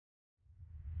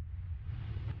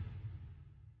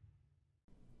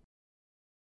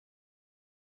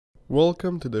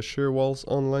Welcome to the Shearwalls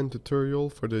online tutorial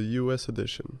for the US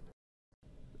edition.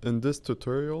 In this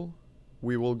tutorial,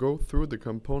 we will go through the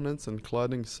components and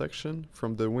cladding section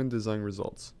from the wind design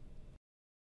results.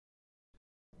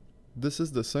 This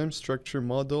is the same structure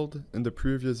modeled in the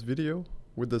previous video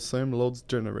with the same loads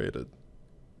generated.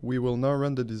 We will now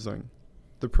run the design.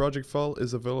 The project file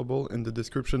is available in the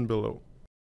description below.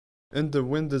 In the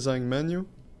wind design menu,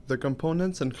 the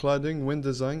components and cladding wind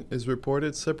design is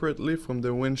reported separately from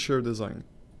the wind shear design.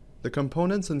 The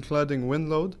components and cladding wind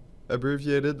load,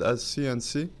 abbreviated as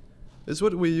CNC, is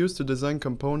what we use to design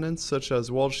components such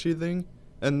as wall sheathing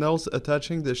and nails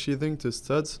attaching the sheathing to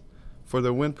studs for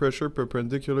the wind pressure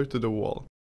perpendicular to the wall.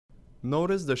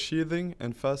 Notice the sheathing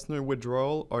and fastener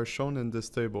withdrawal are shown in this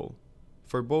table.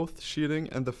 For both sheathing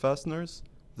and the fasteners,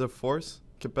 the force,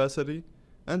 capacity,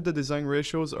 and the design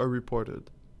ratios are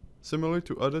reported. Similar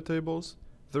to other tables,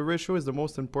 the ratio is the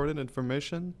most important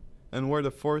information, and where the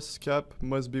force cap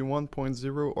must be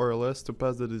 1.0 or less to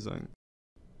pass the design.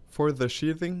 For the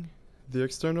sheathing, the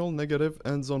external negative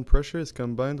end zone pressure is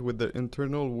combined with the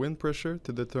internal wind pressure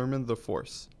to determine the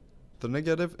force. The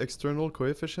negative external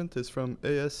coefficient is from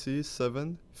ASCE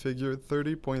 7, figure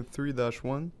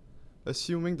 30.3-1,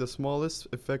 assuming the smallest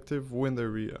effective wind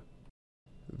area.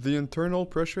 The internal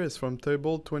pressure is from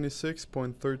table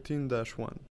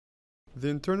 26.13-1. The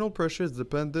internal pressure is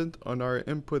dependent on our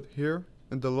input here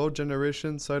in the load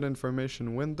generation site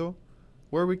information window,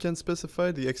 where we can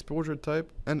specify the exposure type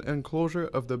and enclosure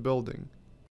of the building.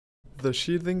 The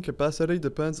sheathing capacity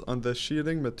depends on the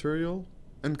sheathing material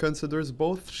and considers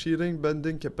both sheathing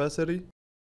bending capacity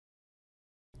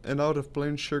and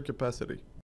out-of-plane shear capacity.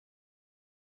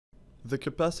 The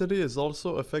capacity is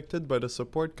also affected by the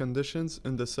support conditions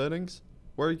in the settings,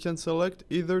 where you can select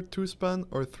either 2-span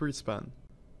or 3-span.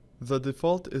 The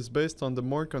default is based on the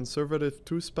more conservative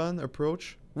 2-span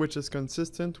approach, which is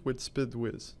consistent with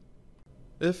SPID-WIS.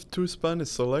 If 2-span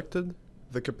is selected,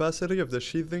 the capacity of the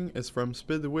sheathing is from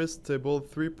SPID-WIS table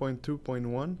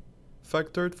 3.2.1,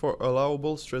 factored for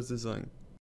allowable stress design.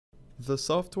 The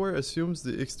software assumes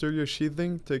the exterior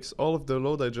sheathing takes all of the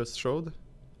load I just showed,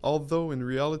 although in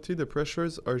reality the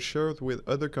pressures are shared with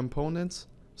other components,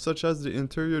 such as the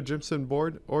interior gypsum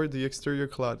board or the exterior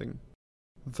cladding.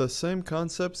 The same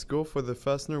concepts go for the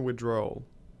fastener withdrawal.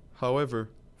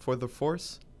 However, for the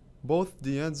force, both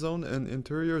the end zone and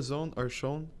interior zone are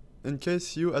shown in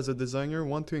case you as a designer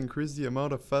want to increase the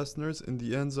amount of fasteners in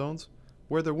the end zones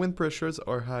where the wind pressures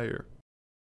are higher.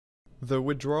 The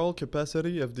withdrawal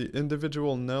capacity of the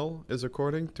individual nail is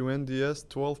according to NDS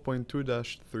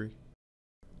 12.2-3.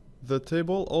 The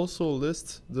table also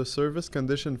lists the service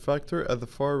condition factor at the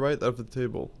far right of the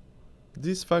table.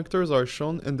 These factors are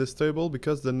shown in this table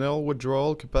because the nail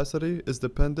withdrawal capacity is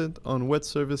dependent on wet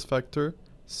service factor,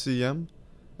 CM,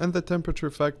 and the temperature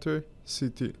factor,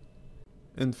 CT.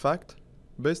 In fact,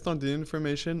 based on the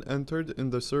information entered in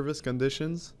the service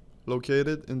conditions,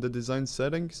 located in the design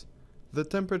settings, the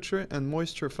temperature and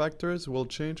moisture factors will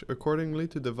change accordingly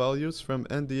to the values from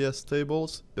NDS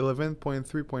tables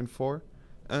 11.3.4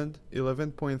 and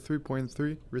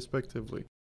 11.3.3 respectively.